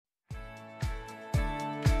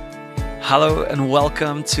Hello and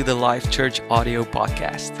welcome to the Life Church audio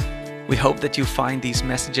podcast. We hope that you find these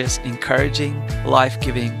messages encouraging,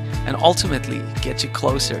 life-giving, and ultimately get you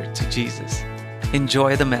closer to Jesus.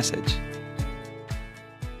 Enjoy the message.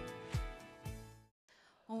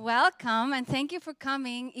 Welcome and thank you for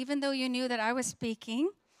coming, even though you knew that I was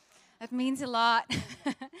speaking. That means a lot.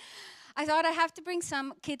 I thought I have to bring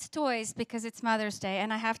some kids' toys because it's Mother's Day,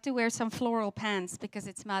 and I have to wear some floral pants because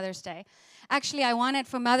it's Mother's Day. Actually, I wanted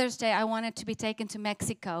for Mother's Day, I wanted to be taken to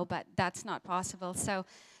Mexico, but that's not possible. So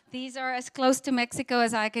these are as close to Mexico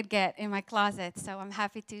as I could get in my closet, so I'm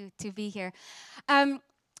happy to be here.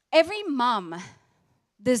 Every mom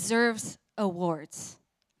deserves awards.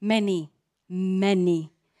 Many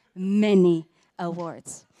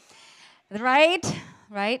awards.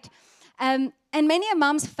 Right? And many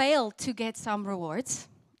moms fail to get some rewards.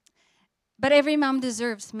 But every mom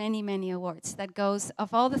deserves many awards that goes,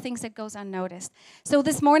 of all the things that goes unnoticed. So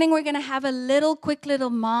this morning we're going to have a quick little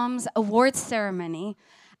mom's awards ceremony.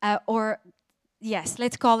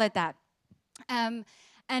 Let's call it that. And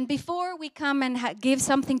before we come and give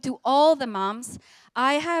something to all the moms,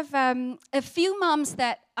 I have a few moms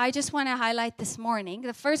that I just want to highlight this morning.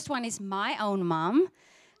 The first one is my own mom,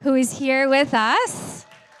 who is here with us.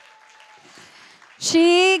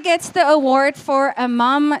 She gets the award for a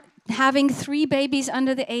mom having 3 babies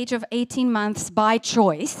under the age of 18 months by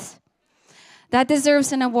choice. That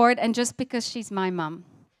deserves an award, and just because she's my mom.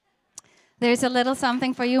 There's a little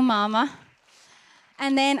something for you, Mama.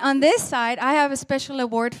 And then on this side, I have a special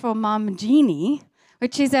award for Mom Jeannie,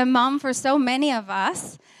 which is a mom for so many of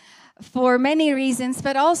us, for many reasons,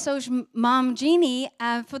 but also Mom Jeannie,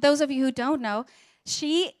 for those of you who don't know,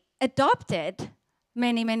 she adopted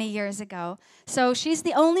many years ago. So she's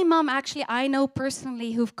the only mom actually I know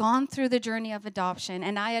personally who've gone through the journey of adoption,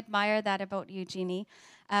 and I admire that about you, Jeannie.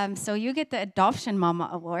 So you get the Adoption Mama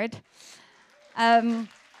Award. I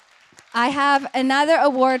have another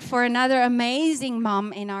award for another amazing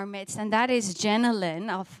mom in our midst, and that is Jenalyn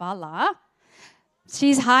Alfala.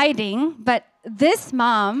 She's hiding, but this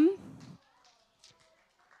mom...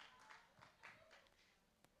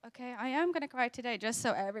 Okay, I am going to cry today, just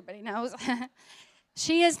so everybody knows.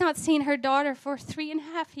 She has not seen her daughter for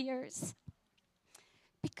 3.5 years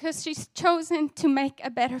because she's chosen to make a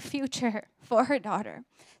better future for her daughter.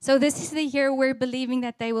 So this is the year we're believing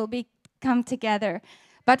that they will come together.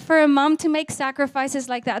 But for a mom to make sacrifices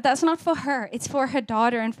like that, that's not for her. It's for her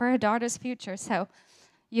daughter and for her daughter's future. So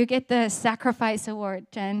you get the sacrifice award,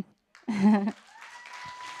 Jen.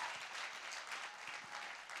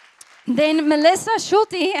 Then Melissa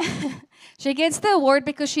Schulte, she gets the award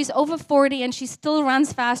because she's over 40 and she still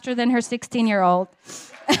runs faster than her 16-year-old.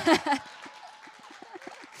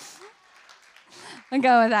 I'll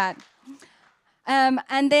go with that.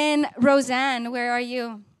 And then Roseanne, where are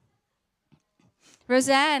you?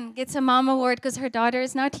 Roseanne gets a mom award because her daughter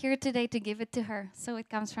is not here today to give it to her. So it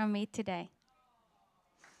comes from me today.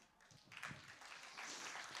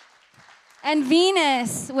 And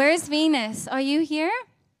Venus, where's Venus? Are you here?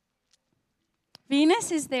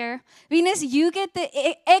 Venus is there. Venus, you get the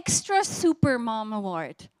extra super mom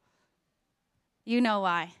award. You know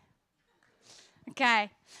why.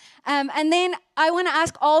 Okay. And then I want to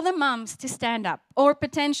ask all the moms to stand up, or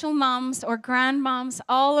potential moms or grandmoms,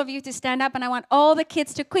 all of you to stand up, and I want all the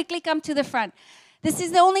kids to quickly come to the front. This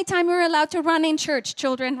is the only time you're allowed to run in church,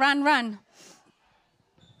 children. Run.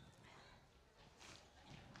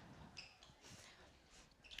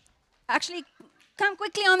 Actually, come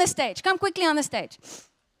quickly on the stage.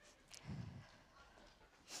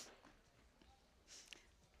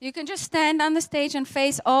 You can just stand on the stage and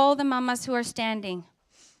face all the mamas who are standing.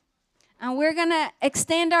 And we're going to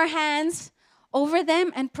extend our hands over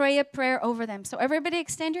them and pray a prayer over them. So everybody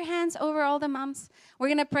extend your hands over all the moms. We're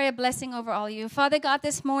going to pray a blessing over all you. Father God,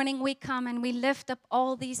 this morning we come and we lift up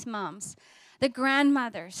all these moms, the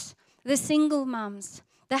grandmothers, the single moms,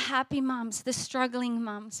 the happy moms, the struggling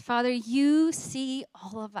moms. Father, you see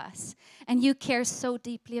all of us, and you care so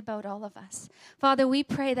deeply about all of us. Father, we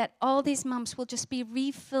pray that all these moms will just be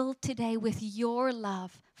refilled today with your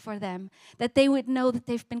love for them, that they would know that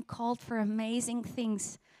they've been called for amazing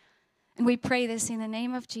things. And we pray this in the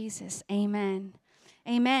name of Jesus. Amen.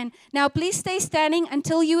 Amen. Now, please stay standing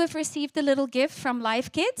until you have received the little gift from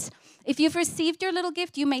Life Kids. If you've received your little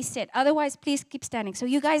gift, you may sit. Otherwise, please keep standing. So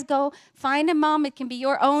you guys go find a mom. It can be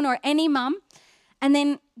your own or any mom. And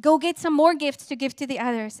then go get some more gifts to give to the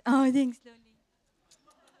others. Oh, thanks, Loli.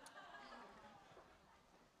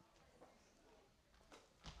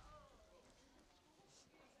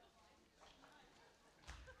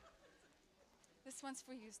 This one's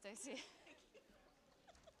for you, Stacy.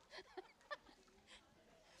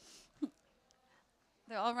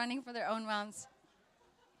 They're all running for their own moms.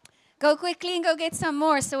 Go quickly and go get some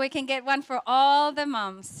more so we can get one for all the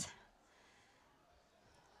moms.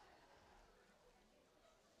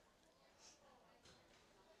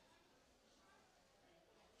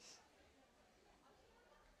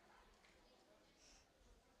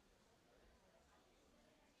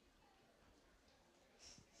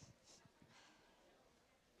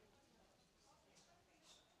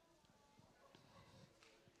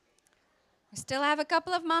 We still have a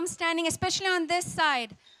couple of moms standing, especially on this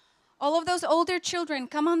side. All of those older children,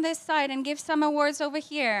 come on this side and give some awards over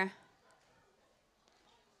here.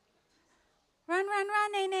 Run, run,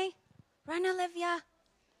 run, Nene. Run, Olivia.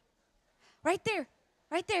 Right there,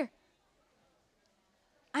 right there.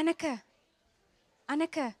 Annika,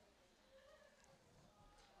 Annika.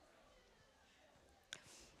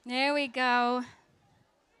 There we go.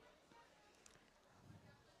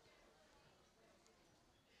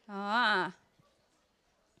 Ah.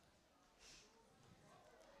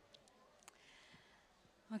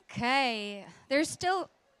 Okay. There's still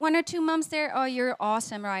one or two moms there. Oh, you're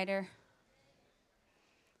awesome, Ryder.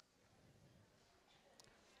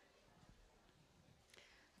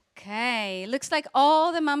 Okay. Looks like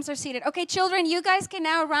all the moms are seated. Okay, children, you guys can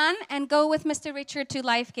now run and go with Mr. Richard to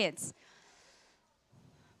Life Kids.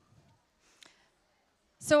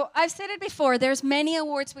 So I've said it before, there's many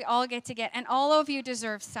awards we all get to get, and all of you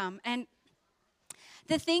deserve some. And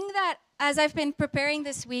the thing that, as I've been preparing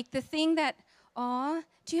this week, the thing that, oh,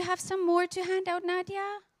 do you have some more to hand out,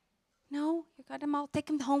 Nadia? No? You got them all? Take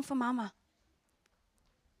them home for Mama.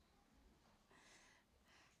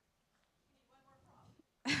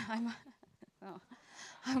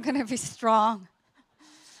 I'm going to be strong.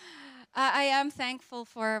 I am thankful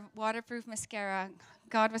for waterproof mascara.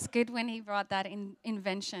 God was good when He brought that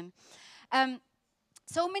invention.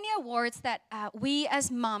 So many awards that we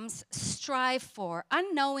as moms strive for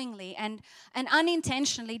unknowingly and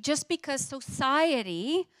unintentionally, just because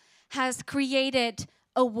society has created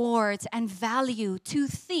awards and value to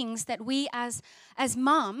things that we as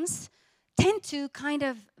moms tend to kind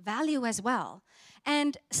of value as well.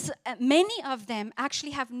 And many of them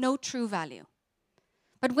actually have no true value.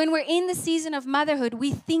 But when we're in the season of motherhood,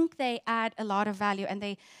 we think they add a lot of value, and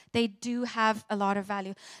they do have a lot of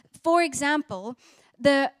value. For example,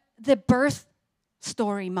 the birth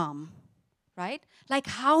story mom, right? Like,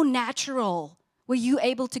 how natural were you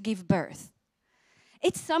able to give birth?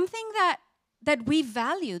 It's something that we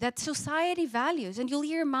value, that society values. And you'll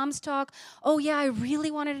hear moms talk, oh yeah, I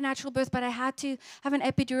really wanted a natural birth, but I had to have an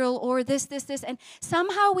epidural or this. And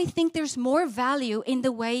somehow we think there's more value in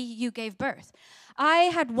the way you gave birth. I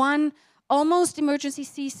had one almost emergency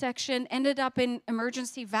C-section, ended up in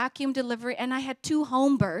emergency vacuum delivery, and I had 2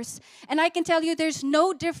 home births. And I can tell you there's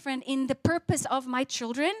no different in the purpose of my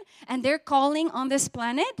children and their calling on this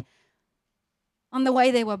planet on the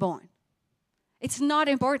way they were born. It's not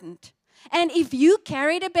important. And if you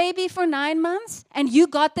carried a baby for 9 months and you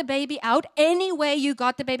got the baby out, any way you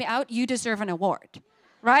got the baby out, you deserve an award,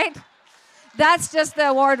 right? That's just the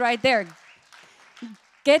award right there.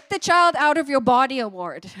 Get the child out of your body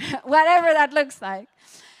award, whatever that looks like.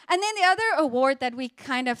 And then the other award that we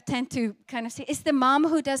kind of tend to see is the mom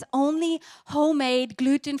who does only homemade,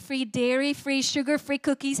 gluten-free, dairy-free, sugar-free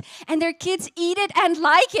cookies, and their kids eat it and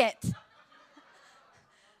like it.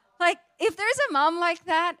 Like, if there's a mom like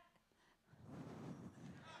that,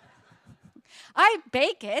 I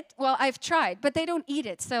bake it. Well, I've tried, but they don't eat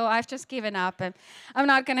it, so I've just given up, and I'm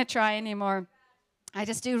not going to try anymore. I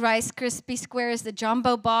just do Rice Krispie Squares, the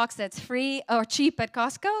jumbo box that's free or cheap at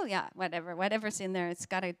Costco. Yeah, whatever's in there, it's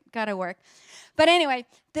gotta work. But anyway,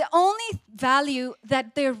 the only value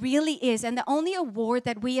that there really is, and the only award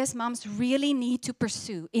that we as moms really need to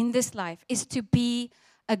pursue in this life, is to be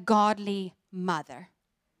a godly mother.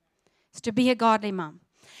 It's to be a godly mom.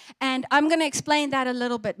 And I'm going to explain that a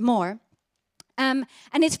little bit more. And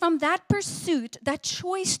it's from that pursuit, that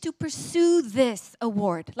choice to pursue this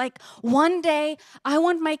award. Like, one day, I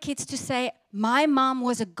want my kids to say, my mom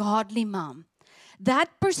was a godly mom.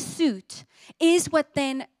 That pursuit is what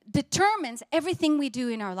then determines everything we do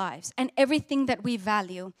in our lives and everything that we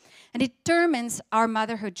value, and it determines our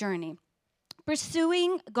motherhood journey.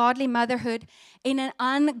 Pursuing godly motherhood in an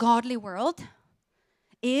ungodly world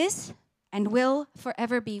is and will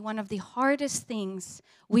forever be one of the hardest things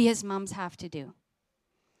we as moms have to do.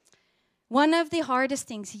 One of the hardest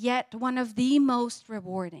things, yet one of the most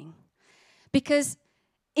rewarding. Because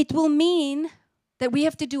it will mean that we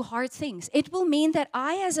have to do hard things. It will mean that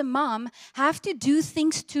I, as a mom, have to do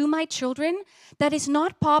things to my children that is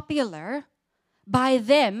not popular by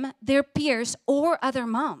them, their peers, or other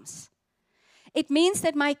moms. It means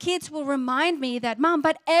that my kids will remind me that, Mom,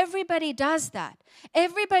 but everybody does that.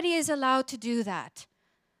 Everybody is allowed to do that.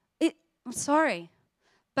 I'm sorry.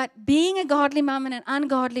 But being a godly mom in an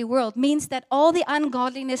ungodly world means that all the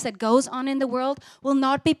ungodliness that goes on in the world will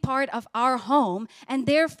not be part of our home, and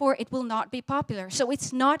therefore it will not be popular. So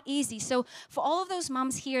it's not easy. So for all of those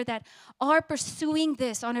moms here that are pursuing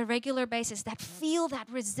this on a regular basis, that feel that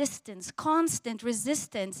resistance, constant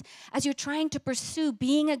resistance, as you're trying to pursue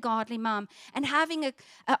being a godly mom and having a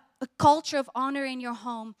culture of honor in your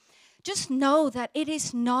home, just know that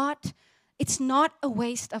it's not a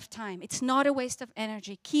waste of time. It's not a waste of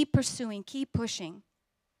energy. Keep pursuing, keep pushing.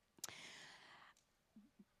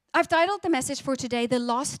 I've titled the message for today, The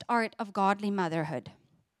Lost Art of Godly Motherhood.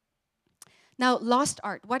 Now, lost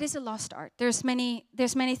art. What is a lost art? There's many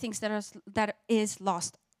things that are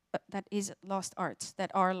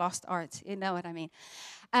lost arts. You know what I mean?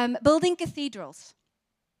 Building cathedrals,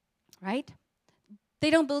 right? They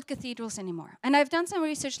don't build cathedrals anymore. And I've done some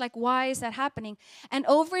research like, why is that happening? And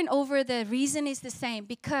over, the reason is the same,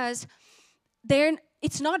 because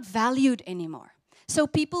it's not valued anymore. So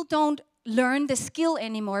people don't learn the skill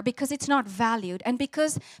anymore because it's not valued. And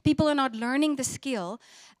because people are not learning the skill,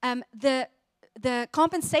 the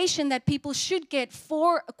compensation that people should get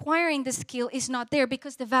for acquiring the skill is not there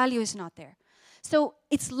because the value is not there. So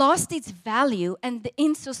it's lost its value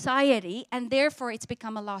in society, and therefore it's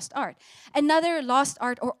become a lost art. Another lost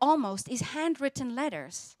art, or almost, is handwritten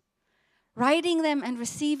letters. Writing them and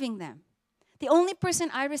receiving them. The only person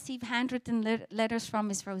I receive handwritten letters from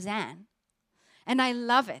is Roseanne. And I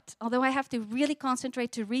love it, although I have to really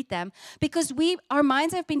concentrate to read them, because our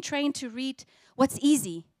minds have been trained to read what's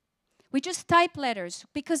easy. We just type letters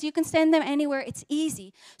because you can send them anywhere, it's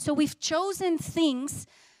easy. So we've chosen things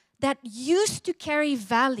that used to carry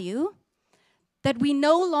value, that we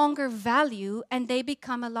no longer value, and they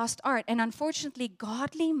become a lost art. And unfortunately,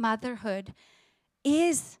 godly motherhood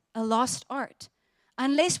is a lost art,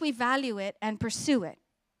 unless we value it and pursue it.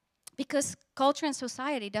 Because culture and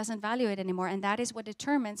society doesn't value it anymore, and that is what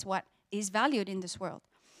determines what is valued in this world.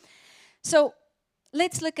 So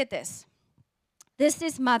let's look at this. This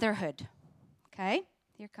is motherhood, okay?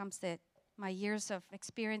 Here comes my years of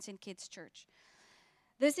experience in kids' church.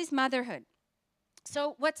 This is motherhood.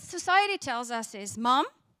 So what society tells us is, Mom,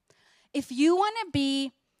 if you want to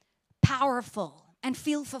be powerful and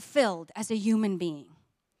feel fulfilled as a human being,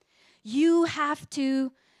 you have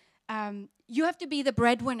to be the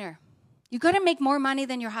breadwinner. You got to make more money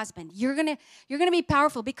than your husband. You're gonna be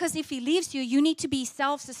powerful, because if he leaves you, you need to be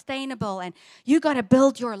self-sustainable, and you got to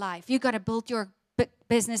build your life. You got to build your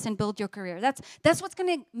business and build your career. That's what's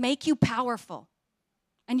going to make you powerful.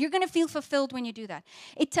 And you're going to feel fulfilled when you do that.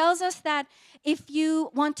 It tells us that if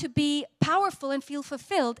you want to be powerful and feel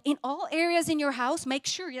fulfilled in all areas in your house, make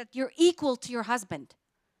sure that you're equal to your husband.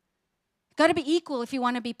 Got to be equal if you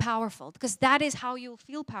want to be powerful, because that is how you'll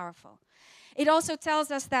feel powerful. It also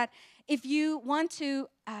tells us that if you want to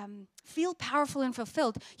feel powerful and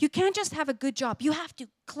fulfilled, you can't just have a good job. You have to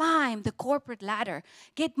climb the corporate ladder.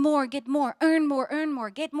 Get more, earn more,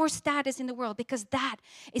 get more status in the world, because that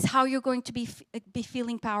is how you're going to be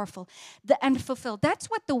feeling powerful and fulfilled. That's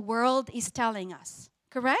what the world is telling us,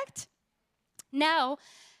 correct? Now,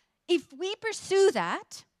 if we pursue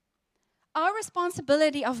that, our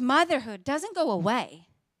responsibility of motherhood doesn't go away.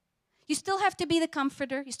 You still have to be the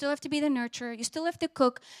comforter. You still have to be the nurturer. You still have to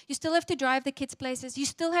cook. You still have to drive the kids places. You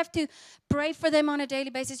still have to pray for them on a daily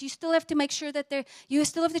basis. You still have to make sure that you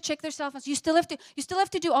still have to check their cell phones. You still have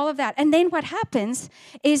to do all of that. And then what happens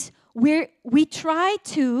is we try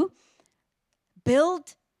to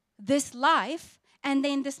build this life, and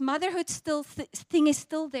then this motherhood thing is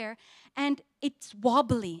still there, and it's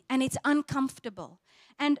wobbly and it's uncomfortable.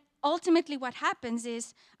 And ultimately what happens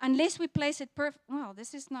is, unless we place it well,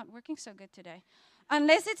 this is not working so good today.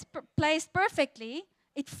 Unless it's placed perfectly,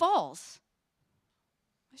 it falls.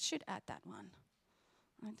 I should add that one.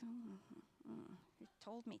 I don't know. You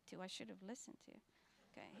told me to. I should have listened to.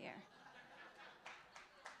 Okay, here.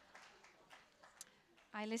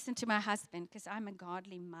 I listen to my husband because I'm a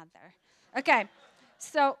godly mother. Okay,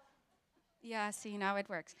 so... yeah, see, now it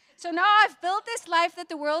works. So now I've built this life that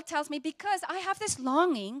the world tells me, because I have this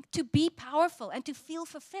longing to be powerful and to feel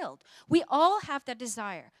fulfilled. We all have that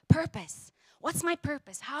desire. Purpose. What's my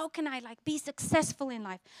purpose? How can I be successful in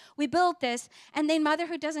life? We build this, and then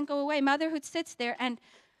motherhood doesn't go away. Motherhood sits there, and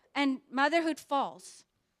motherhood falls.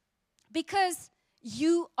 Because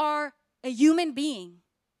you are a human being,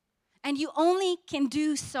 and you only can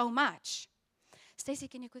do so much. Stacy,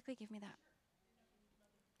 can you quickly give me that?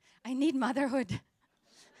 I need motherhood.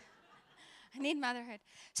 I need motherhood.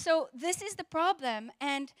 So this is the problem.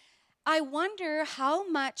 And I wonder how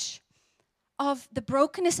much of the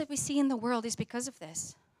brokenness that we see in the world is because of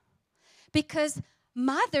this. Because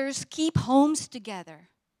mothers keep homes together.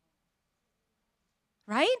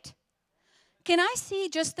 Right? Can I see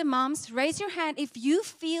just the moms? Raise your hand if you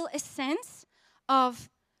feel a sense of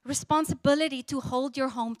responsibility to hold your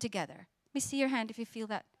home together. Let me see your hand if you feel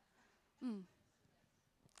that.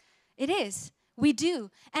 It is. We do.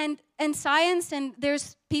 And science, and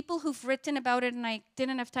there's people who've written about it, and I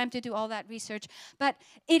didn't have time to do all that research, but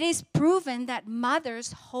it is proven that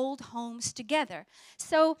mothers hold homes together.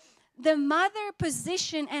 So the mother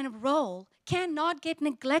position and role cannot get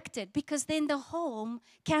neglected, because then the home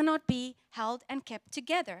cannot be held and kept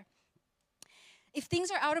together. If things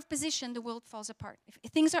are out of position, the world falls apart.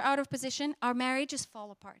 If things are out of position, our marriages fall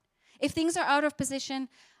apart. If things are out of position,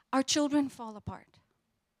 our children fall apart.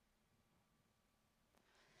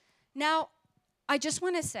 Now, I just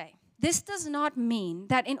want to say, this does not mean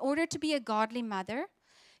that in order to be a godly mother,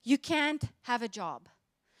 you can't have a job,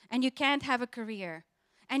 and you can't have a career,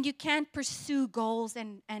 and you can't pursue goals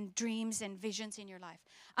and dreams and visions in your life.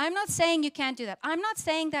 I'm not saying you can't do that. I'm not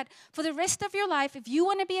saying that for the rest of your life, if you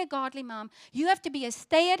want to be a godly mom, you have to be a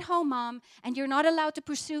stay-at-home mom, and you're not allowed to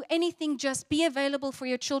pursue anything, just be available for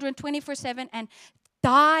your children 24/7 and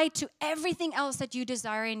die to everything else that you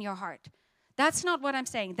desire in your heart. That's not what I'm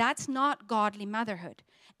saying. That's not godly motherhood.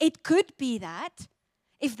 It could be that,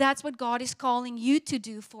 if that's what God is calling you to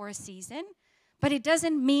do for a season, but it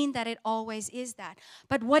doesn't mean that it always is that.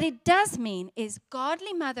 But what it does mean is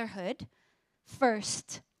godly motherhood,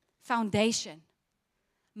 first, foundation.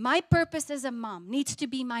 My purpose as a mom needs to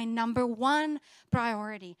be my number one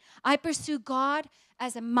priority. I pursue God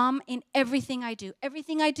as a mom in everything I do.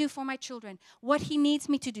 Everything I do for my children. What He needs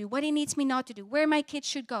me to do. What He needs me not to do. Where my kids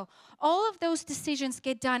should go. All of those decisions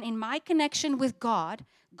get done in my connection with God.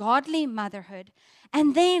 Godly motherhood.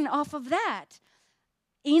 And then off of that,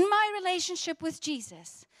 in my relationship with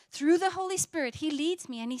Jesus, through the Holy Spirit, He leads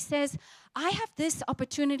me and He says, I have this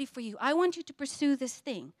opportunity for you. I want you to pursue this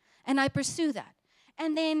thing. And I pursue that.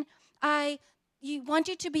 And then you want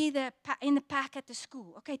you to be in the pack at the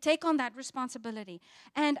school. Okay, take on that responsibility.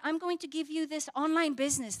 And I'm going to give you this online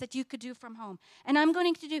business that you could do from home. And I'm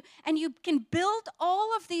going to do, and you can build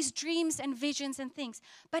all of these dreams and visions and things.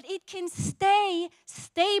 But it can stay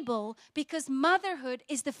stable because motherhood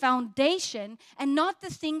is the foundation and not the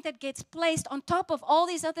thing that gets placed on top of all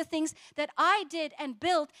these other things that I did and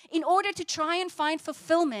built in order to try and find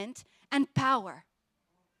fulfillment and power.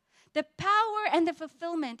 The power and the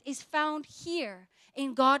fulfillment is found here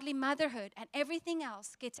in godly motherhood, and everything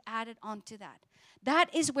else gets added onto that. That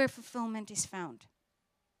is where fulfillment is found.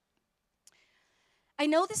 I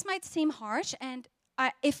know this might seem harsh, and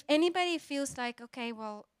if anybody feels like, okay,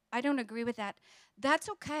 well, I don't agree with that, that's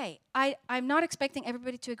okay. I'm not expecting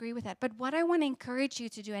everybody to agree with that. But what I want to encourage you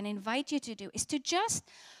to do and invite you to do is to just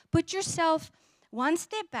put yourself one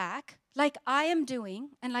step back, like I am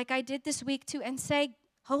doing, and like I did this week too, and say,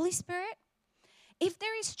 Holy Spirit, if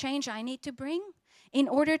there is change I need to bring in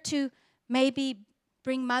order to maybe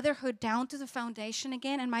bring motherhood down to the foundation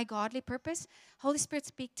again and my godly purpose, Holy Spirit,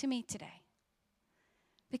 speak to me today.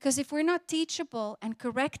 Because if we're not teachable and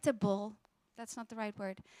correctable, that's not the right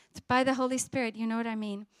word, by the Holy Spirit, you know what I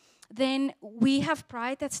mean, then we have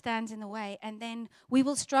pride that stands in the way, and then we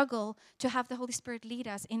will struggle to have the Holy Spirit lead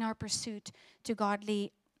us in our pursuit to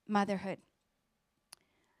godly motherhood.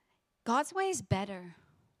 God's way is better.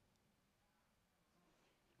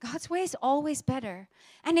 God's way is always better.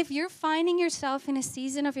 And if you're finding yourself in a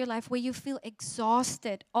season of your life where you feel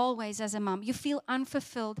exhausted always as a mom, you feel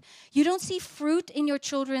unfulfilled, you don't see fruit in your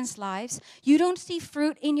children's lives, you don't see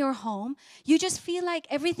fruit in your home, you just feel like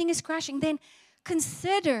everything is crashing, then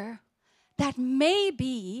consider that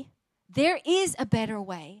maybe there is a better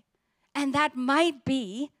way, and that might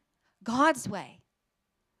be God's way.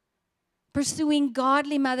 Pursuing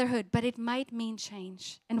godly motherhood, but it might mean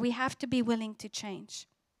change, and we have to be willing to change.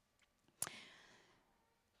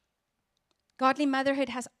 Godly motherhood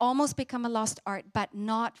has almost become a lost art, but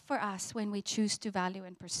not for us when we choose to value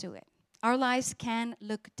and pursue it. Our lives can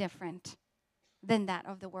look different than that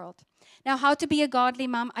of the world. Now, how to be a godly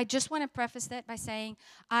mom, I just want to preface that by saying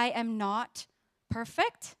I am not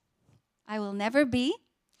perfect. I will never be.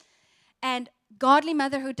 And godly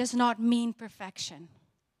motherhood does not mean perfection.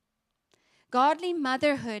 Godly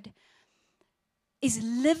motherhood is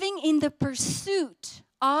living in the pursuit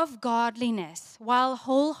of godliness while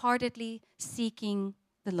wholeheartedly seeking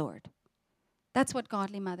the Lord. That's what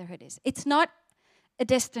godly motherhood is. It's not a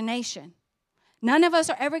destination. None of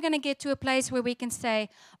us are ever going to get to a place where we can say,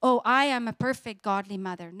 oh, I am a perfect godly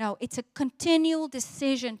mother. No, it's a continual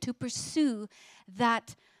decision to pursue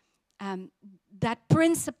that that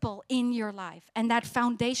principle in your life and that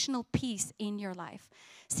foundational piece in your life.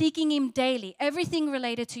 Seeking Him daily, everything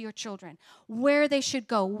related to your children, where they should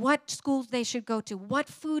go, what schools they should go to, what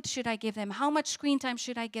food should I give them, how much screen time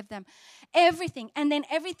should I give them, everything. And then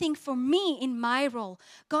everything for me in my role.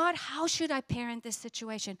 God, how should I parent this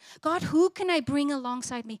situation? God, who can I bring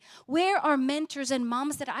alongside me? Where are mentors and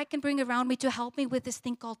moms that I can bring around me to help me with this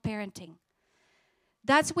thing called parenting?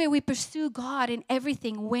 That's where we pursue God in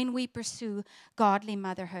everything when we pursue godly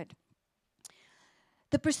motherhood.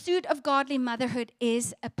 The pursuit of godly motherhood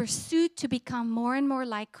is a pursuit to become more and more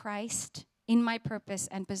like Christ in my purpose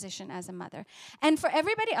and position as a mother. And for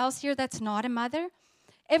everybody else here that's not a mother,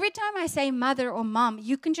 every time I say mother or mom,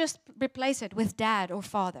 you can just replace it with dad or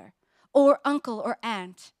father, or uncle or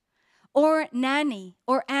aunt, or nanny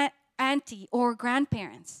or auntie or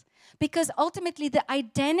grandparents. Because ultimately, the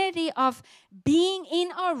identity of being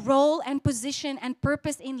in our role and position and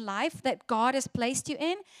purpose in life that God has placed you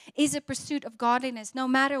in is a pursuit of godliness, no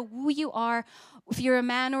matter who you are, if you're a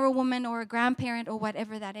man or a woman or a grandparent or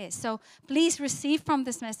whatever that is. So please receive from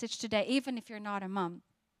this message today, even if you're not a mom.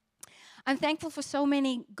 I'm thankful for so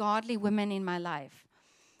many godly women in my life.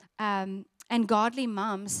 And godly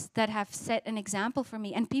moms that have set an example for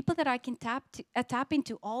me, and people that I can tap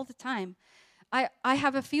into all the time. I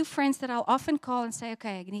have a few friends that I'll often call and say,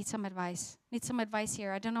 okay, I need some advice. Need some advice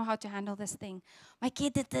here. I don't know how to handle this thing. My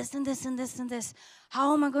kid did this and this and this and this.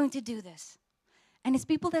 How am I going to do this? And it's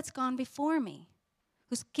people that's gone before me,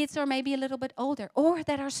 whose kids are maybe a little bit older, or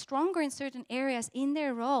that are stronger in certain areas in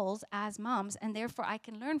their roles as moms, and therefore I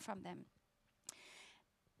can learn from them.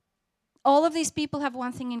 All of these people have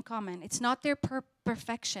one thing in common. It's not their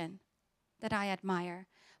perfection that I admire,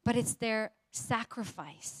 but it's their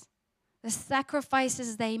sacrifice. The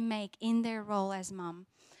sacrifices they make in their role as mom.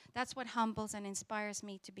 That's what humbles and inspires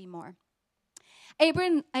me to be more.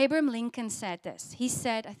 Abraham Lincoln said this. He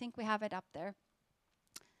said, I think we have it up there.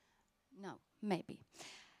 No, maybe.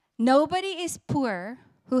 Nobody is poor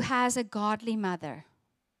who has a godly mother.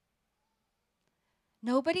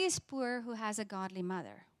 Nobody is poor who has a godly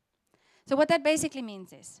mother. So what that basically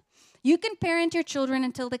means is, you can parent your children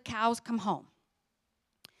until the cows come home.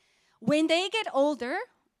 When they get older,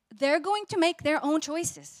 they're going to make their own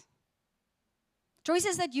choices.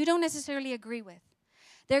 Choices that you don't necessarily agree with.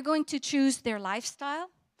 They're going to choose their lifestyle.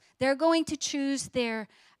 They're going to choose their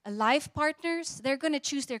life partners. They're going to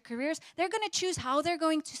choose their careers. They're going to choose how they're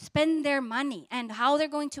going to spend their money and how they're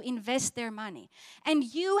going to invest their money. And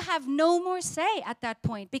you have no more say at that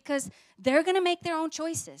point because they're going to make their own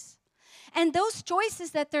choices. And those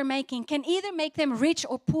choices that they're making can either make them rich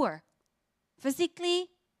or poor. Physically,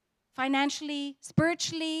 financially,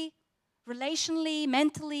 spiritually, relationally,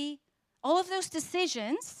 mentally, all of those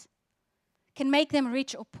decisions can make them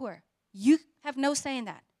rich or poor. You have no say in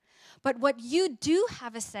that. But what you do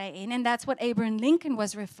have a say in, and that's what Abraham Lincoln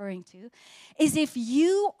was referring to, is if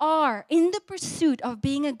you are in the pursuit of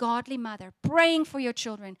being a godly mother, praying for your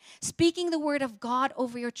children, speaking the word of God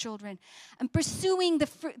over your children, and pursuing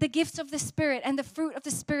the gifts of the Spirit and the fruit of the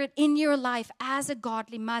Spirit in your life as a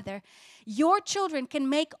godly mother, your children can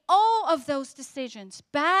make all of those decisions,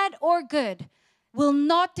 bad or good, will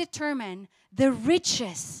not determine the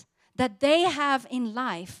riches that they have in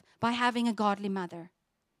life by having a godly mother.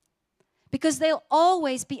 Because they'll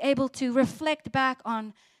always be able to reflect back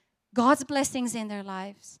on God's blessings in their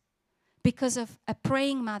lives because of a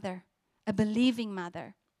praying mother, a believing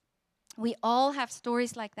mother. We all have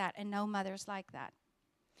stories like that and know mothers like that.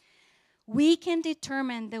 We can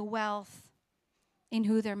determine the wealth in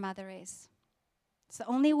who their mother is. It's the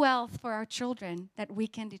only wealth for our children that we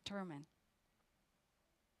can determine.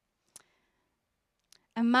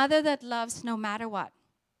 A mother that loves no matter what.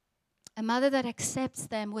 A mother that accepts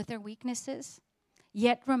them with their weaknesses,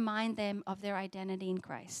 yet remind them of their identity in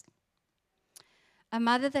Christ. A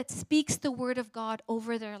mother that speaks the word of God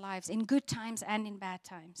over their lives in good times and in bad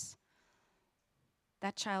times.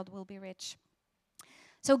 That child will be rich.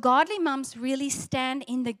 So godly moms really stand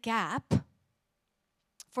in the gap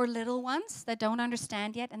for little ones that don't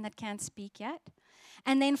understand yet and that can't speak yet.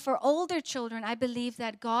 And then for older children, I believe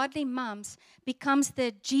that godly moms becomes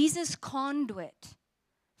the Jesus conduit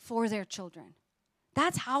for their children.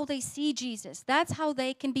 That's how they see Jesus. That's how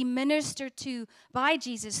they can be ministered to by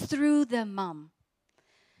Jesus through the mom.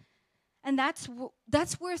 And that's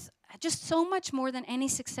worth just so much more than any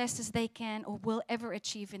successes they can or will ever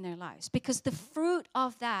achieve in their lives. Because the fruit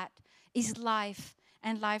of that is life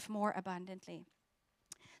and life more abundantly.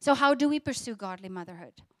 So how do we pursue godly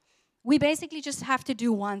motherhood? We basically just have to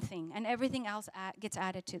do one thing and everything else gets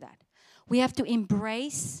added to that. We have to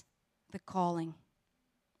embrace the calling.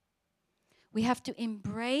 We have to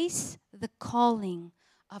embrace the calling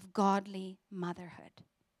of godly motherhood.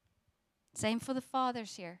 Same for the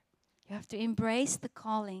fathers here. You have to embrace the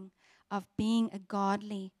calling of being a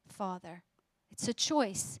godly father. It's a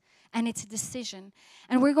choice and it's a decision.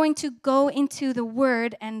 And we're going to go into the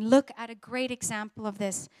Word and look at a great example of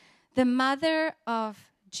this. The mother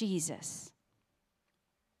of Jesus.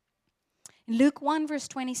 Luke 1, verse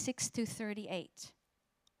 26 to 38.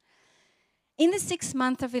 In the 6th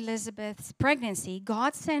month of Elizabeth's pregnancy,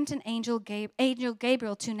 God sent an angel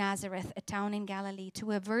Gabriel to Nazareth, a town in Galilee,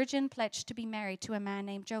 to a virgin pledged to be married to a man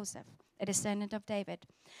named Joseph, a descendant of David.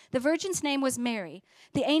 The virgin's name was Mary.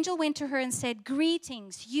 The angel went to her and said,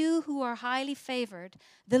 "Greetings, you who are highly favored.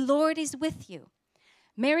 The Lord is with you."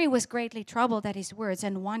 Mary was greatly troubled at his words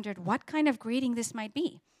and wondered what kind of greeting this might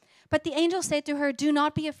be. But the angel said to her, "Do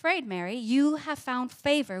not be afraid, Mary. You have found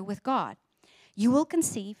favor with God. You will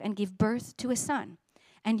conceive and give birth to a son,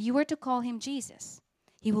 and you are to call him Jesus.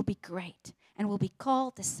 He will be great and will be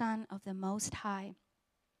called the Son of the Most High.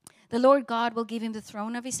 The Lord God will give him the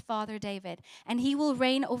throne of his father David, and he will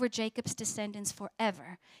reign over Jacob's descendants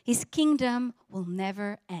forever. His kingdom will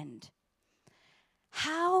never end."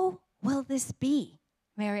 "How will this be?"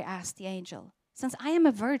 Mary asked the angel, "since I am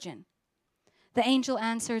a virgin." The angel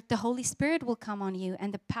answered, "The Holy Spirit will come on you,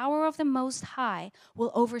 and the power of the Most High will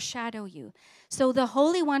overshadow you. So the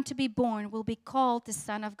Holy One to be born will be called the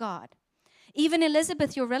Son of God. Even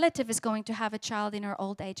Elizabeth, your relative, is going to have a child in her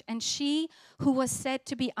old age, and she who was said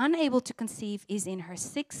to be unable to conceive is in her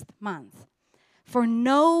 6th month. For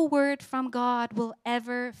no word from God will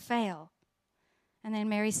ever fail." And then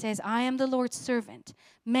Mary says, "I am the Lord's servant.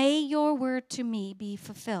 May your word to me be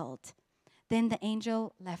fulfilled." Then the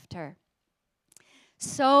angel left her.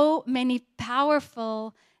 So many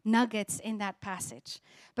powerful nuggets in that passage.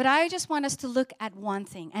 But I just want us to look at one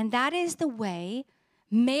thing, and that is the way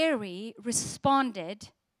Mary responded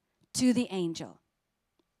to the angel.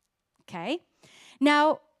 Okay?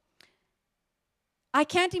 Now, I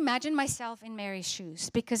can't imagine myself in Mary's shoes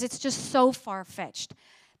because it's just so far-fetched.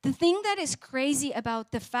 The thing that is crazy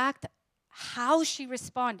about the fact how she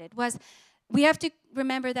responded was, we have to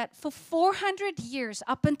remember that for 400 years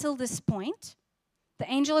up until this point,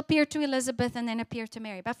 the angel appeared to Elizabeth and then appeared to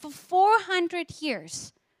Mary. But for 400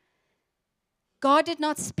 years, God did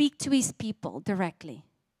not speak to his people directly.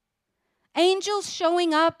 Angels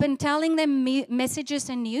showing up and telling them messages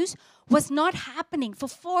and news was not happening for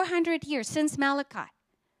 400 years, since Malachi.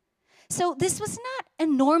 So this was not a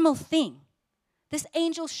normal thing, this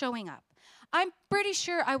angel showing up. I'm pretty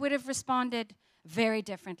sure I would have responded very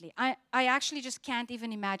differently. I actually just can't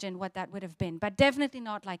even imagine what that would have been, but definitely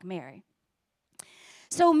not like Mary.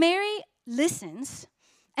 So Mary listens,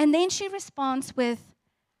 and then she responds with,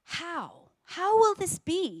 "How? How will this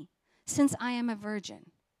be, since I am a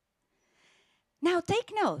virgin?" Now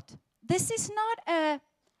take note, this is not a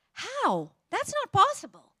how. That's not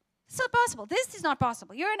possible. It's not possible. This is not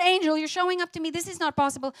possible. You're an angel, you're showing up to me, this is not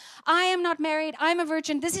possible. I am not married, I'm a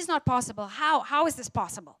virgin, this is not possible. How is this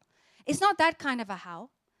possible? It's not that kind of a how.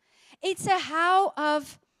 It's a how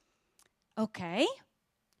of, okay,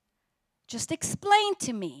 just explain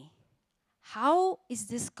to me, how is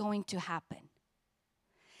this going to happen?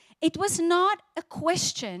 It was not a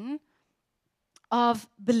question of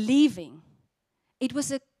believing. It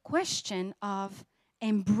was a question of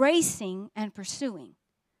embracing and pursuing.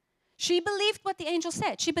 She believed what the angel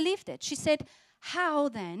said. She believed it. She said, "How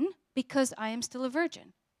then? Because I am still a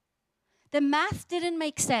virgin." The math didn't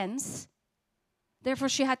make sense. Therefore,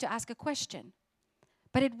 she had to ask a question.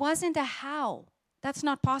 But it wasn't a how. That's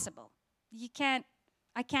not possible.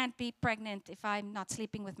 I can't be pregnant if I'm not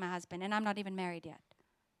sleeping with my husband, and I'm not even married yet.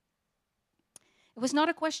 It was not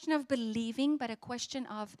a question of believing, but a question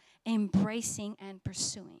of embracing and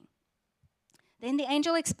pursuing. Then the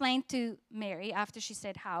angel explained to Mary after she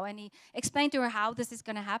said how, and he explained to her how this is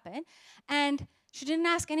going to happen. And she didn't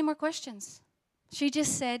ask any more questions. She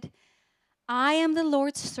just said, "I am the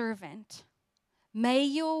Lord's servant. May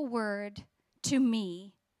your word to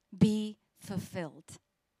me be fulfilled."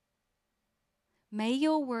 May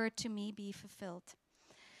your word to me be fulfilled.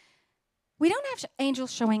 We don't have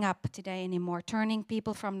angels showing up today anymore, turning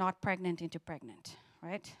people from not pregnant into pregnant,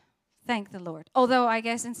 right? Thank the Lord. Although I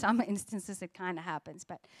guess in some instances it kind of happens,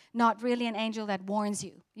 but not really an angel that warns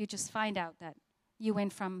you. You just find out that you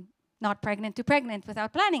went from not pregnant to pregnant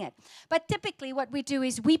without planning it. But typically what we do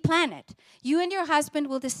is we plan it. You and your husband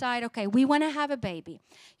will decide, okay, we want to have a baby.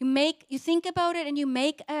 You think about it and you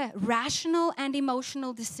make a rational and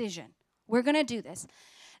emotional decision. We're going to do this.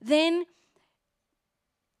 Then,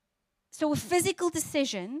 so a physical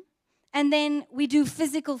decision, and then we do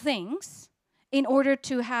physical things, in order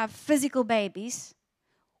to have physical babies,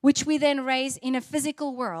 which we then raise in a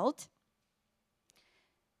physical world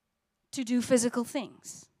to do physical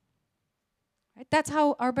things. Right? That's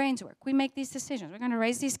how our brains work. We make these decisions. We're going to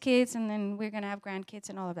raise these kids, and then we're going to have grandkids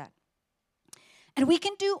and all of that. And we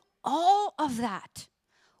can do all of that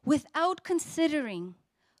without considering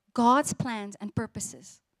God's plans and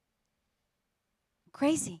purposes.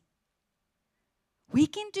 Crazy. We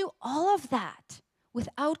can do all of that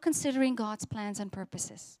without considering God's plans and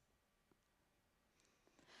purposes.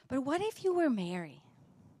 But what if you were Mary?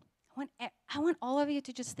 I want all of you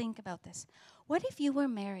to just think about this. What if you were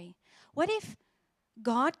Mary? What if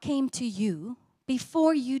God came to you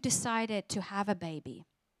before you decided to have a baby?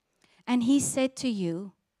 And he said to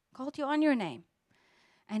you, called you on your name,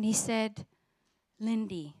 and he said,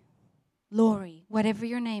 Lindy, Lori, whatever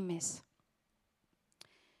your name is.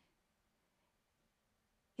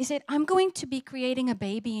 He said, I'm going to be creating a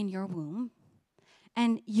baby in your womb,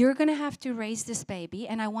 and you're going to have to raise this baby,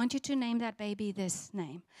 and I want you to name that baby this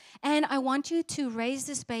name. And I want you to raise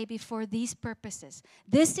this baby for these purposes.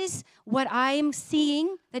 This is what I'm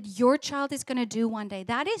seeing that your child is going to do one day.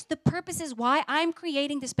 That is the purposes why I'm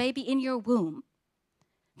creating this baby in your womb.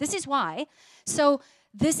 This is why. So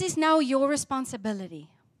this is now your responsibility.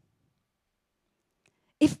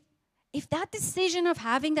 If that decision of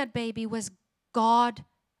having that baby was God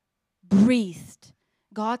breathed,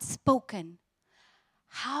 God spoken,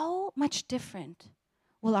 how much different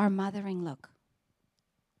will our mothering look?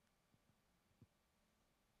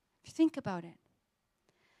 If you think about it.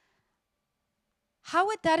 How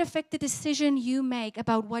would that affect the decision you make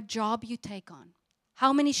about what job you take on?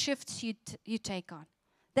 How many shifts you take on?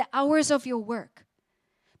 The hours of your work?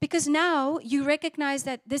 Because now you recognize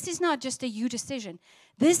that this is not just a you decision.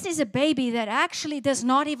 This is a baby that actually does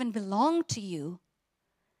not even belong to you.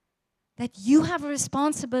 That you have a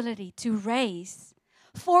responsibility to raise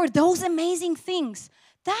for those amazing things.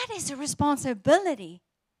 That is a responsibility.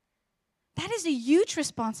 That is a huge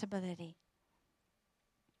responsibility.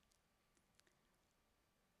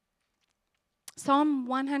 Psalm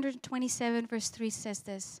 127 verse 3 says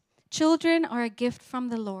this, children are a gift from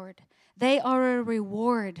the Lord. They are a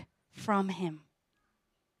reward from Him.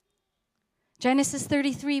 Genesis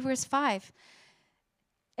 33 verse 5.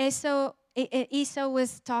 Esau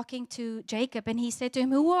was talking to Jacob, and he said to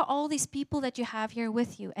him, who are all these people that you have here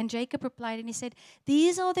with you? And Jacob replied, and he said,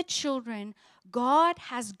 these are the children God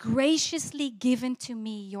has graciously given to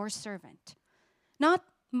me, your servant. Not,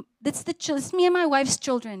 it's me and my wife's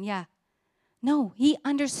children, yeah. No, he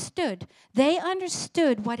understood. They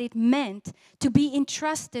understood what it meant to be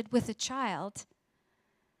entrusted with a child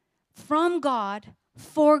from God,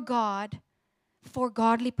 for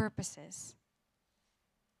godly purposes.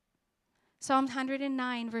 Psalm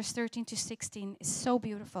 109, verse 13 to 16 is so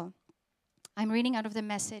beautiful. I'm reading out of the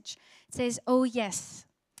Message. It says, oh yes,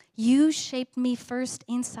 you shaped me first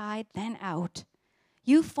inside, then out.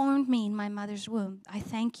 You formed me in my mother's womb. I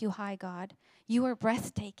thank you, high God. You are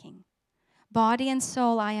breathtaking. Body and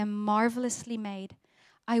soul, I am marvelously made.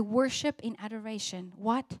 I worship in adoration.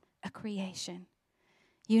 What a creation.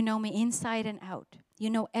 You know me inside and out. You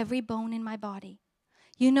know every bone in my body.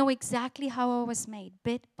 You know exactly how I was made,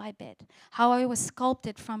 bit by bit, how I was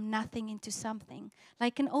sculpted from nothing into something,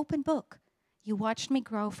 like an open book. You watched me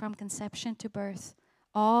grow from conception to birth.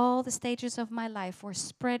 All the stages of my life were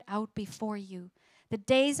spread out before you. The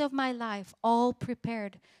days of my life all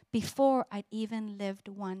prepared before I'd even lived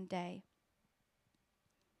one day.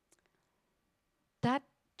 That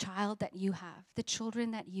child that you have, the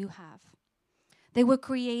children that you have, they were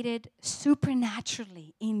created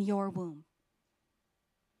supernaturally in your womb.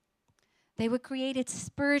 They were created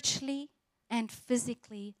spiritually and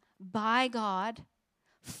physically by God,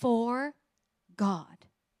 for God.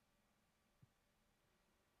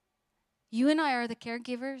 You and I are the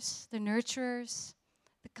caregivers, the nurturers,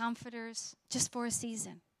 the comforters, just for a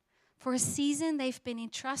season. For a season, they've been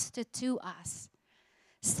entrusted to us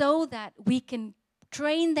so that we can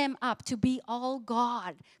train them up to be all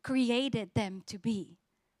God created them to be.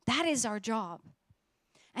 That is our job.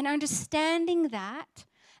 And understanding that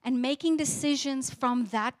and making decisions from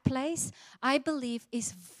that place, I believe,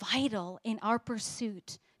 is vital in our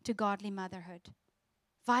pursuit to godly motherhood.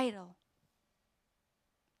 Vital.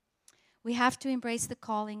 We have to embrace the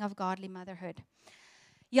calling of godly motherhood.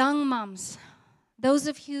 Young moms, those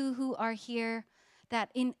of you who are here that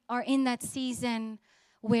are in that season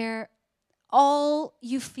where all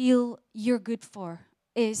you feel you're good for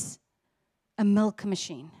is a milk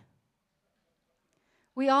machine.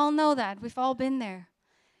 We all know that. We've all been there.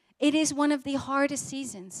 It is one of the hardest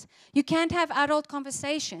seasons. You can't have adult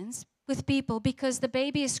conversations with people because the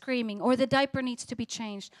baby is screaming or the diaper needs to be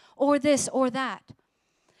changed or this or that.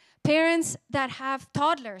 Parents that have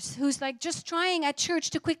toddlers who's like just trying at church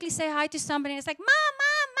to quickly say hi to somebody and it's like, Mom,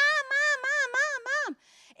 Mom, Mom, Mom, Mom, Mom, Mom.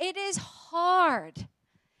 It is hard.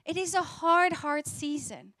 It is a hard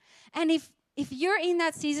season. And if you're in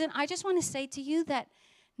that season, I just want to say to you that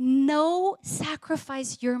no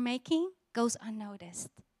sacrifice you're making goes unnoticed.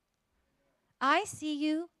 I see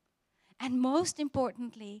you, and most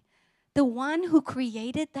importantly, the one who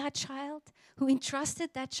created that child, who entrusted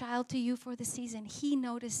that child to you for the season, he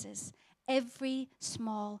notices every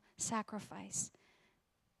small sacrifice.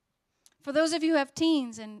 For those of you who have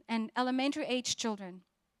teens and elementary age children,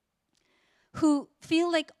 who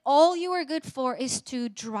feel like all you are good for is to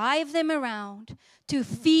drive them around, to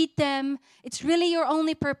feed them. It's really your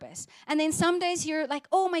only purpose. And then some days you're like,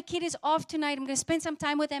 oh, my kid is off tonight. I'm going to spend some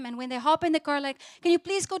time with them. And when they hop in the car, like, can you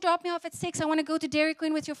please go drop me off at 6? I want to go to Dairy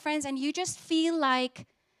Queen with your friends. And you just feel like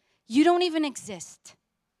you don't even exist.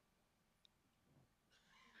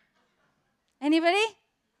 Anybody?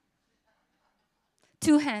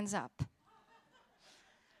 2 hands up.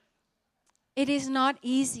 It is not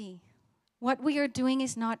easy. What we are doing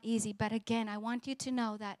is not easy, but again, I want you to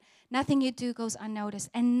know that nothing you do goes unnoticed,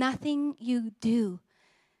 and nothing you do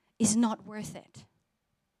is not worth it.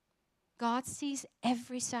 God sees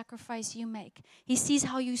every sacrifice you make. He sees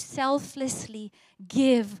how you selflessly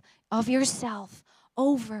give of yourself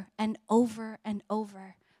over and over and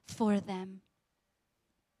over for them.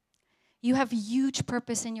 You have huge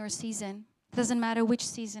purpose in your season. Doesn't matter which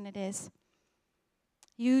season it is.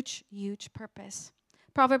 Huge, huge purpose.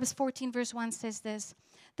 Proverbs 14 verse 1 says this,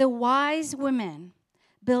 the wise woman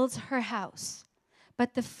builds her house,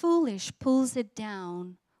 but the foolish pulls it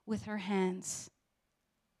down with her hands.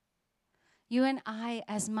 You and I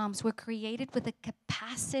as moms were created with the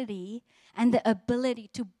capacity and the ability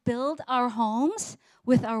to build our homes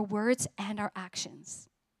with our words and our actions.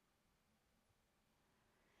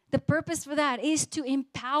 The purpose for that is to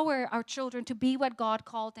empower our children to be what God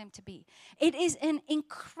called them to be. It is an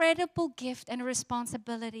incredible gift and a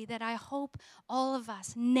responsibility that I hope all of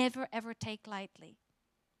us never, ever take lightly.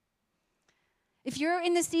 If you're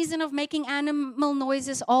in the season of making animal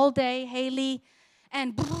noises all day, Haley,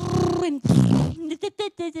 and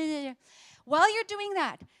while you're doing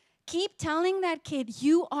that, keep telling that kid,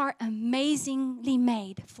 you are amazingly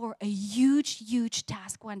made for a huge, huge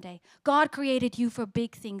task one day. God created you for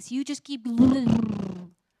big things. You just keep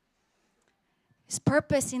His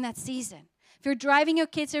purpose in that season. If you're driving your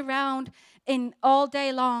kids around all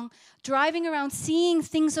day long, driving around seeing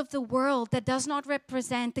things of the world that does not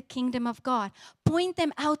represent the kingdom of God, point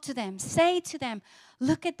them out to them. Say to them,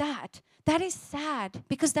 look at that. That is sad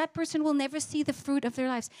because that person will never see the fruit of their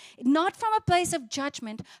lives. Not from a place of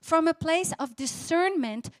judgment, from a place of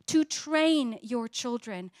discernment to train your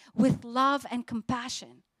children with love and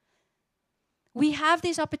compassion. We have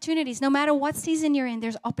these opportunities. No matter what season you're in,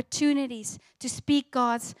 there's opportunities to speak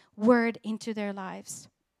God's word into their lives.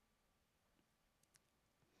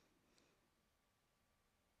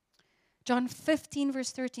 John 15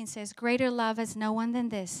 verse 13 says, greater love has no one than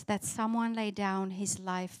this, that someone lay down his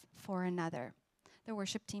life for another. The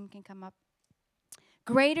worship team can come up.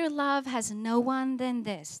 Greater love has no one than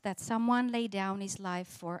this, that someone lay down his life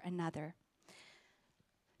for another.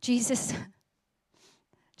 Jesus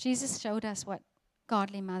showed us what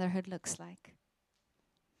godly motherhood looks like.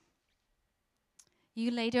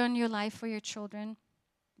 You lay down your life for your children.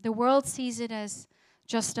 The world sees it as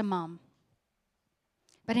just a mom.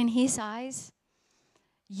 But in His eyes,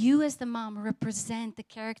 you as the mom represent the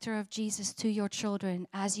character of Jesus to your children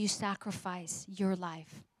as you sacrifice your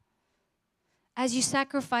life. As you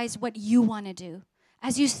sacrifice what you want to do.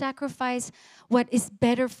 As you sacrifice what is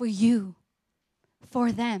better for you,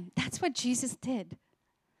 for them. That's what Jesus did.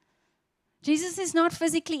 Jesus is not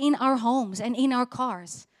physically in our homes and in our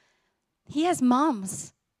cars. He has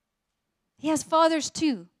moms. He has fathers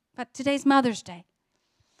too. But today's Mother's Day.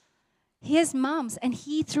 He has moms, and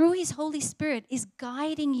He, through His Holy Spirit, is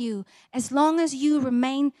guiding you as long as you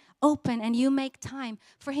remain open and you make time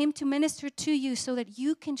for Him to minister to you so that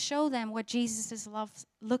you can show them what Jesus' love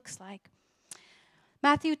looks like.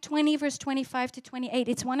 Matthew 20, verse 25 to 28,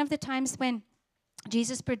 it's one of the times when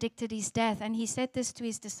Jesus predicted His death, and He said this to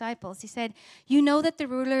His disciples. He said, you know that the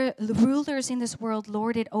rulers in this world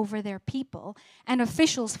lord it over their people, and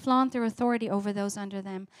officials flaunt their authority over those under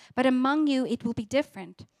them. But among you it will be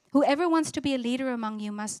different. Whoever wants to be a leader among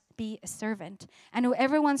you must be a servant, and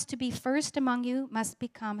whoever wants to be first among you must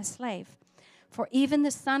become a slave. For even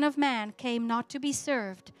the Son of Man came not to be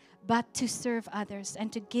served, but to serve others,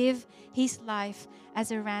 and to give His life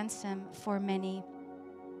as a ransom for many.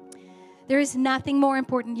 There is nothing more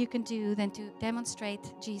important you can do than to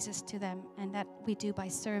demonstrate Jesus to them, and that we do by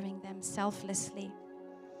serving them selflessly.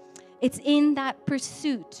 It's in that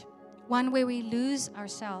pursuit, one where we lose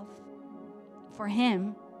ourselves for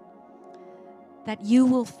Him, that you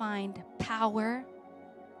will find power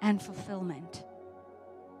and fulfillment.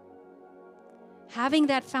 Having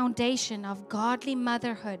that foundation of godly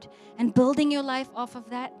motherhood and building your life off of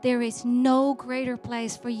that, there is no greater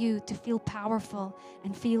place for you to feel powerful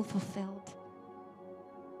and feel fulfilled.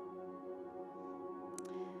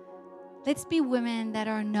 Let's be women that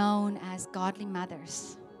are known as godly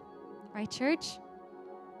mothers. Right, church?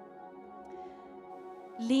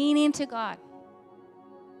 Lean into God.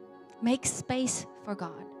 Make space for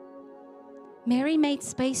God. Mary made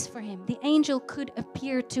space for Him. The angel could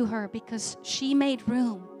appear to her because she made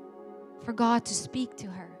room for God to speak to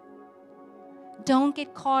her. Don't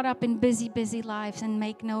get caught up in busy lives and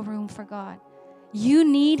make no room for God. You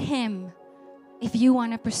need Him if you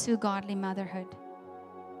want to pursue godly motherhood.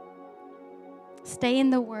 Stay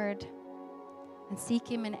in the Word and seek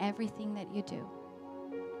Him in everything that you do.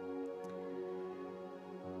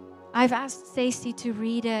 I've asked Stacy to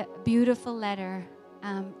read a beautiful letter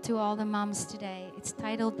to all the moms today. It's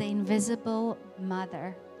titled The Invisible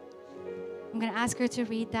Mother. I'm going to ask her to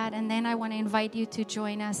read that, and then I want to invite you to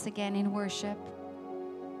join us again in worship.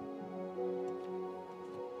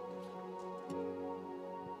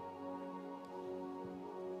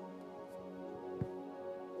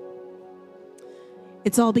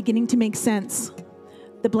 It's all beginning to make sense.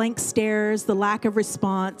 The blank stares, the lack of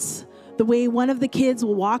response, the way one of the kids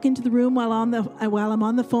will walk into the room while I'm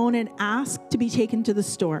on the phone and ask to be taken to the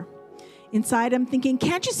store. Inside, I'm thinking,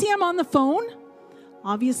 can't you see I'm on the phone?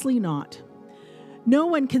 Obviously not. No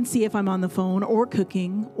one can see if I'm on the phone or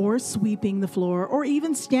cooking or sweeping the floor or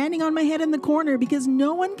even standing on my head in the corner because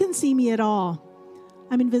no one can see me at all.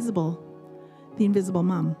 I'm invisible. The invisible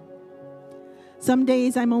mom. Some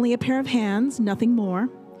days I'm only a pair of hands, nothing more.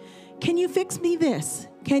 Can you fix me this?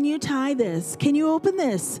 Can you tie this? Can you open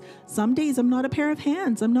this? Some days I'm not a pair of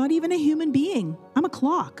hands. I'm not even a human being. I'm a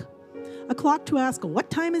clock. A clock to ask,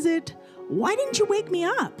 what time is it? Why didn't you wake me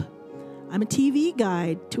up? I'm a TV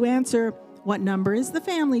guide to answer, what number is the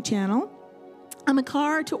family channel? I'm a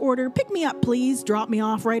car to order, pick me up please, drop me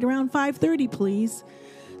off right around 5:30 please.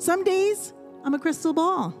 Some days I'm a crystal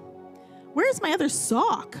ball. Where's my other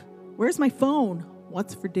sock? Where's my phone?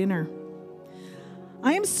 What's for dinner?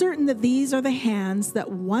 I am certain that these are the hands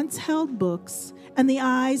that once held books and the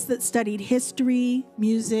eyes that studied history,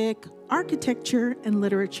 music, architecture, and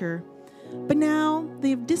literature. But now they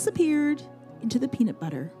have disappeared into the peanut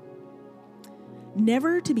butter.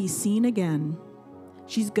 Never to be seen again.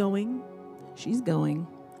 She's going, she's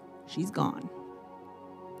gone.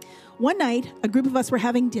 One night, a group of us were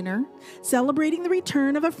having dinner, celebrating the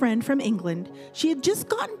return of a friend from England. She had just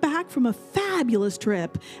gotten back from a fabulous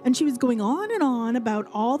trip, and she was going on and on about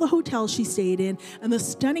all the hotels she stayed in and the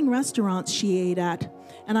stunning restaurants she ate at.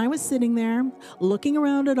 And I was sitting there, looking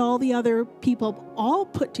around at all the other people, all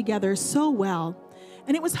put together so well.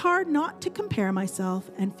 And it was hard not to compare myself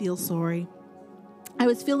and feel sorry. I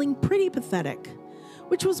was feeling pretty pathetic,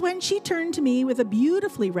 which was when she turned to me with a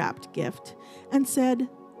beautifully wrapped gift and said,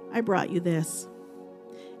 I brought you this.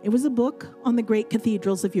 It was a book on the great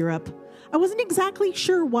cathedrals of Europe. I wasn't exactly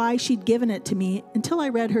sure why she'd given it to me until I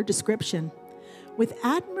read her description. With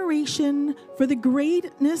admiration for the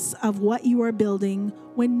greatness of what you are building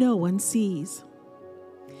when no one sees.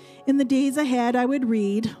 In the days ahead, I would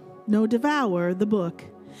read, no devour, the book,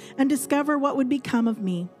 and discover what would become of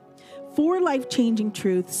me. 4 life-changing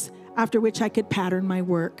truths after which I could pattern my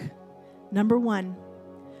work. Number 1.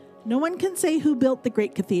 No one can say who built the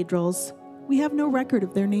great cathedrals. We have no record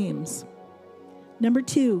of their names. Number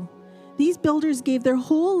 2, these builders gave their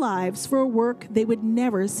whole lives for a work they would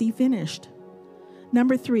never see finished.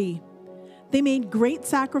 Number 3, they made great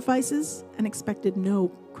sacrifices and expected no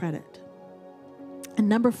credit. And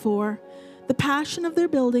number 4, the passion of their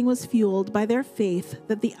building was fueled by their faith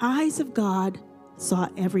that the eyes of God saw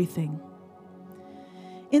everything.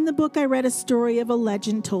 In the book, I read a story of a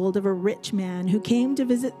legend told of a rich man who came to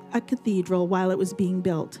visit a cathedral while it was being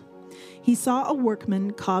built. He saw a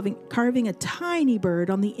workman carving a tiny bird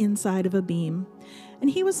on the inside of a beam, and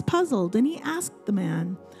he was puzzled, and he asked the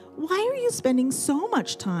man, "Why are you spending so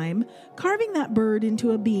much time carving that bird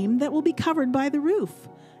into a beam that will be covered by the roof?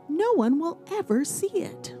 No one will ever see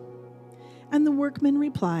it." And the workman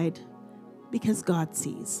replied, "Because God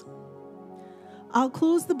sees." I'll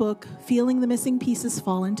close the book, feeling the missing pieces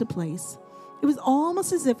fall into place. It was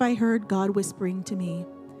almost as if I heard God whispering to me,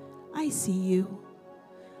 I see you.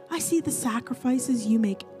 I see the sacrifices you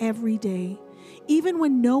make every day, even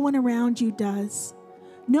when no one around you does.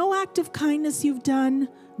 No act of kindness you've done,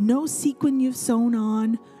 no sequin you've sewn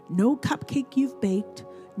on, no cupcake you've baked,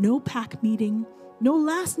 no pack meeting, no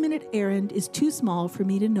last-minute errand is too small for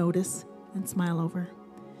me to notice and smile over.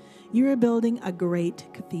 You are building a great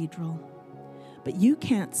cathedral, but you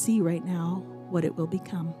can't see right now what it will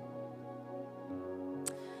become.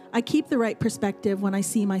 I keep the right perspective when I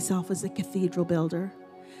see myself as a cathedral builder,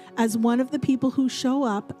 as one of the people who show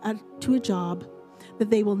up to a job that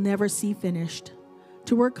they will never see finished,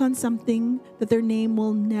 to work on something that their name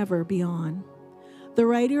will never be on. The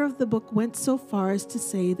writer of the book went so far as to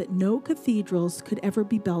say that no cathedrals could ever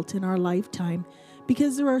be built in our lifetime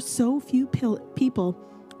because there are so few people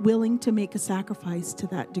willing to make a sacrifice to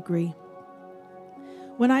that degree.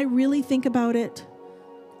 When I really think about it,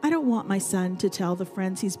 I don't want my son to tell the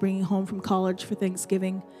friends he's bringing home from college for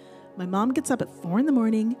Thanksgiving, "My mom gets up at 4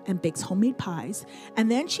 a.m. and bakes homemade pies, and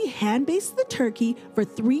then she hand-bakes the turkey for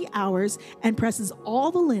 3 hours and presses all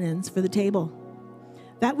the linens for the table."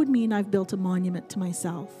 That would mean I've built a monument to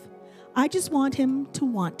myself. I just want him to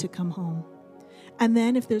want to come home. And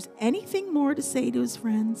then if there's anything more to say to his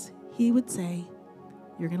friends, he would say,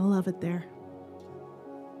 "You're going to love it there."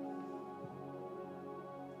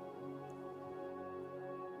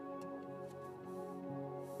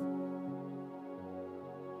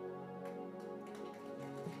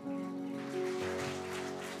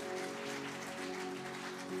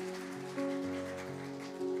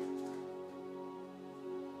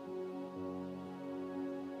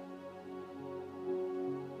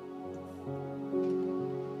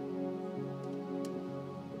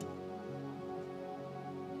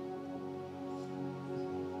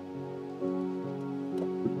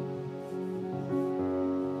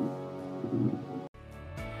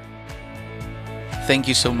 Thank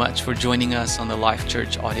you so much for joining us on the Life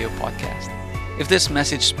Church audio podcast. If this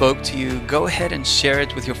message spoke to you, go ahead and share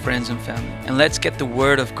it with your friends and family. And let's get the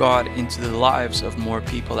Word of God into the lives of more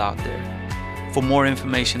people out there. For more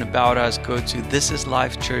information about us, go to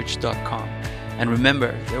thisislifechurch.com. And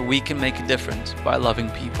remember that we can make a difference by loving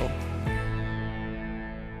people.